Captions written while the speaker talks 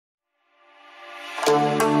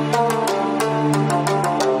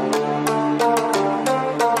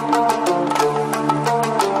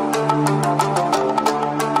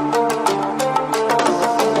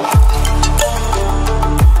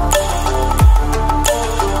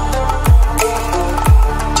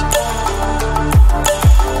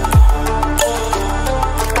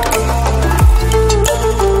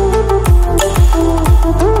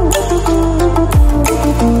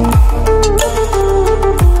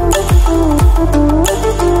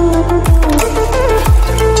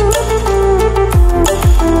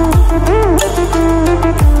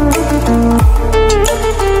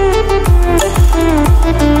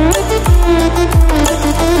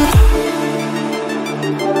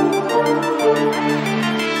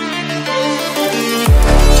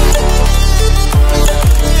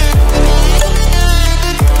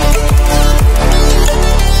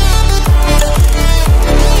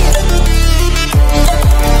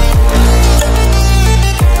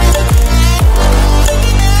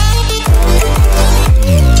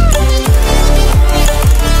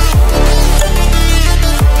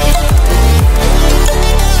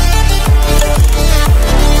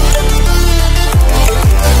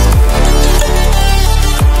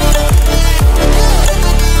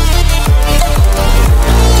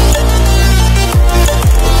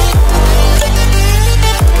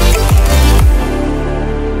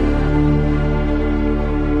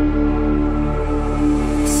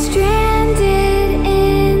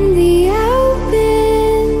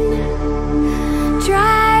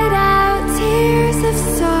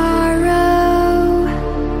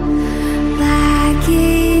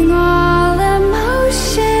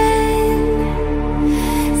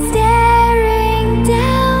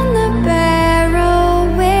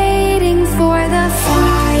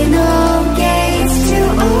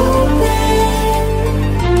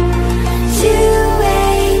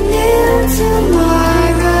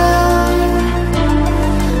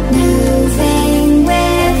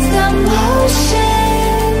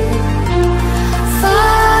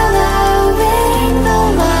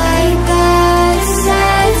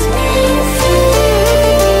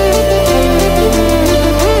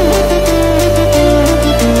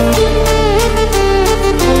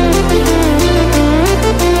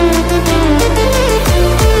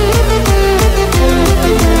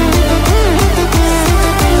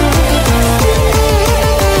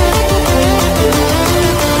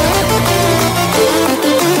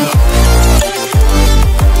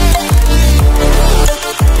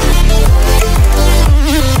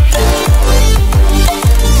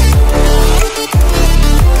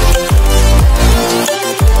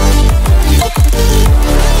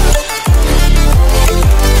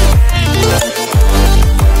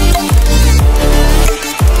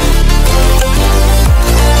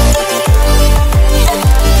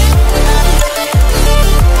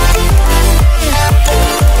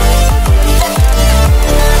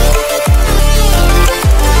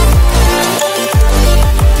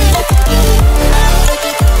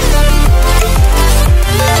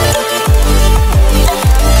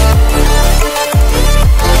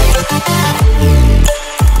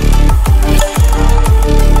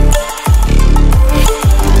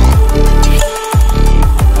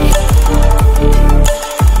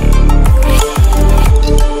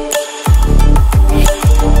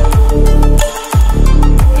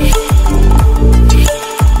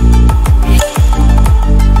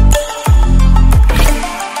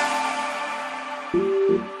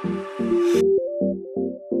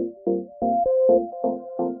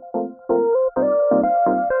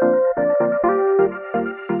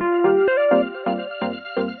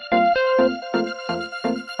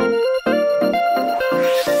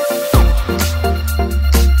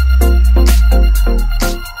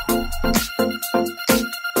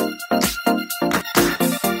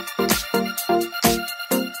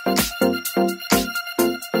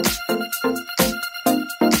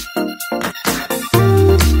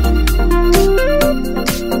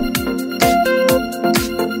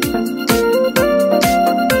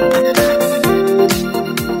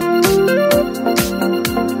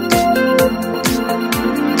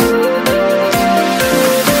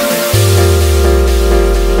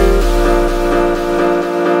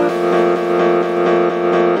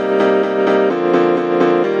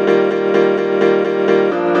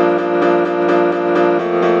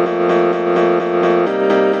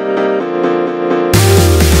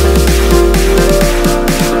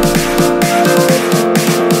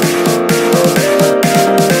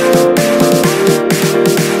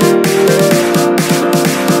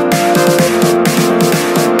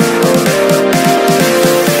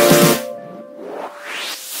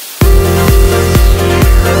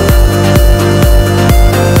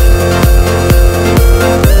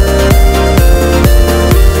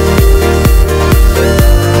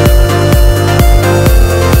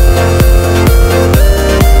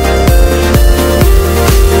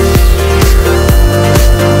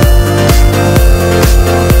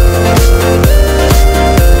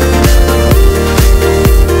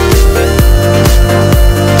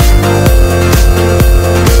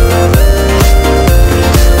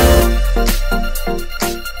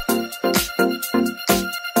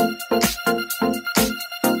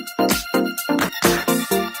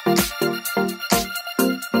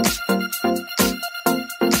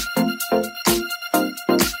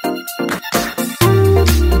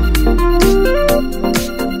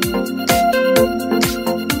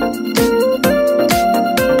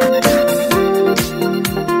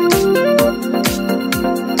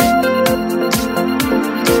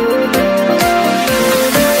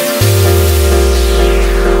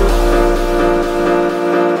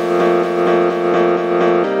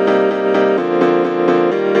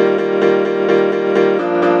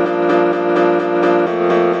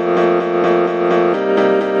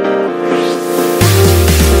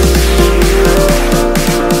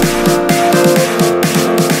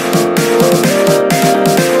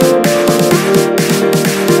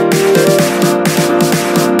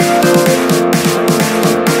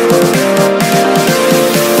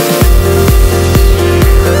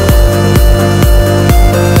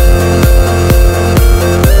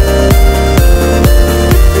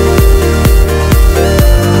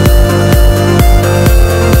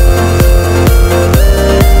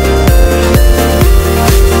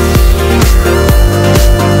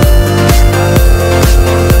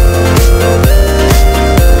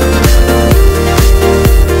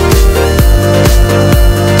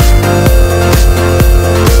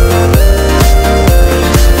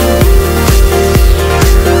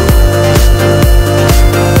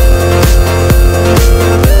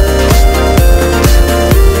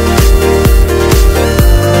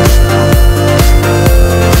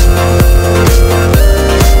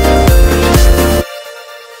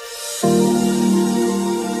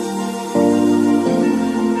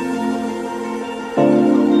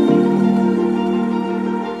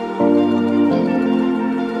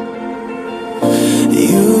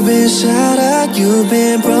been shattered, you've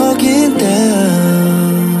been broken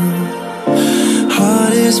down.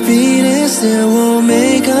 Heart is beating, still won't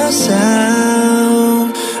make a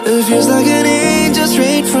sound. It feels like an angel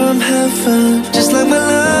straight from heaven, just like my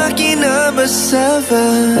lucky number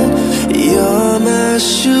 7. You're my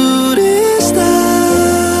shooting star.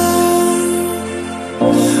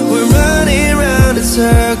 We're running round in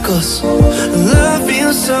circles, love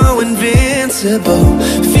feels so invincible.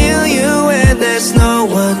 Feel you when there's no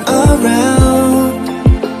one around.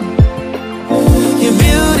 Your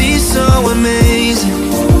beauty's so amazing,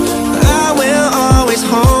 I will always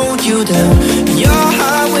hold you down. Your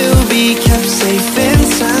heart will be kept safe and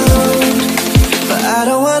sound. But I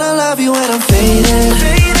don't wanna love you when I'm faded.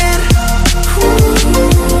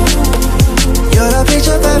 You're the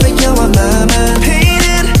picture perfect, you're on my mind.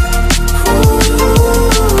 Painted.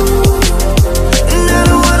 And I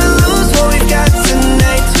don't wanna lose what we've got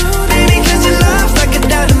tonight, baby, cause your love's like a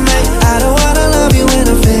dynamite. I don't wanna love you when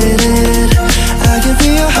I'm faded. I can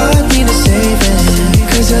feel your heart need to save it,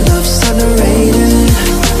 cause your love's underrated.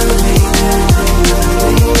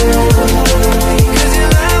 Cause your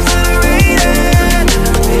love's underrated.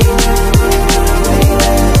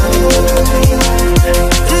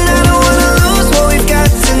 And I don't wanna lose what we've got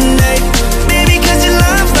tonight, baby, cause your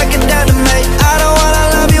love's like a dynamite. I don't wanna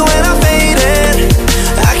love you when I'm faded.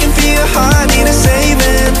 I can feel your heart need a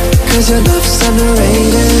saving, cause your love's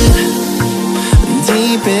underrated.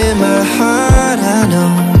 Deep in my heart I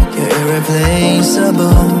know you're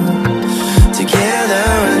irreplaceable. Together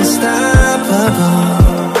unstoppable.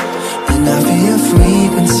 And I feel your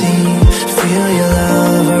frequency, feel your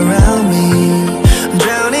love around me. I'm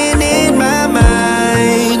drowning in my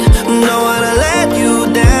mind, don't wanna let you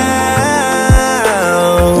down.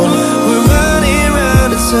 We're running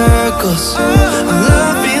round in circles,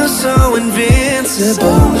 love feels so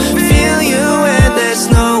invincible. Feel you when there's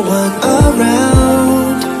no one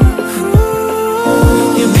around.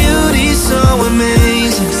 Your beauty's so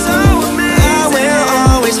amazing, I will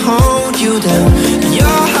always hold you down.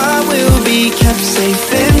 Your heart will be kept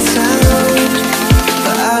safe and sound.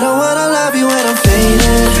 But I don't wanna love you when I'm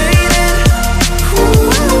faded.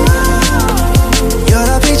 You're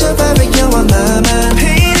the picture perfect, you're on my mind.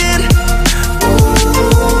 Painted.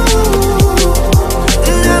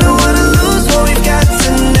 And I don't wanna lose what we've got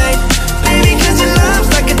tonight, baby, cause your love's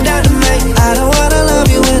like a dynamite. I don't wanna love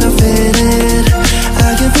you when I'm faded. I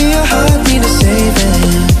can feel your heart need to save it,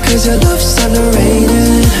 cause your love's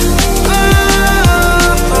underrated.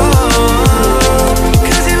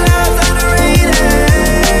 Cause your love's underrated.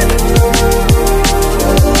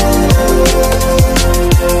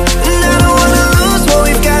 And I don't wanna lose what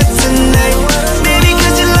we've got tonight, baby,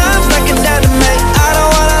 cause your love's like a dynamite. I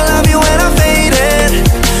don't wanna love you when I'm faded.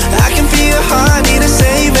 I can feel your heart need a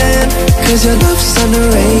saving, cause your love's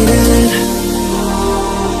underrated.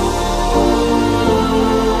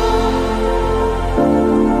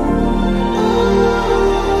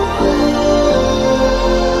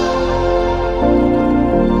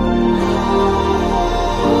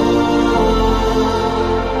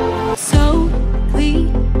 So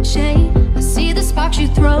cliche, I see the sparks you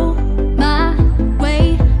throw.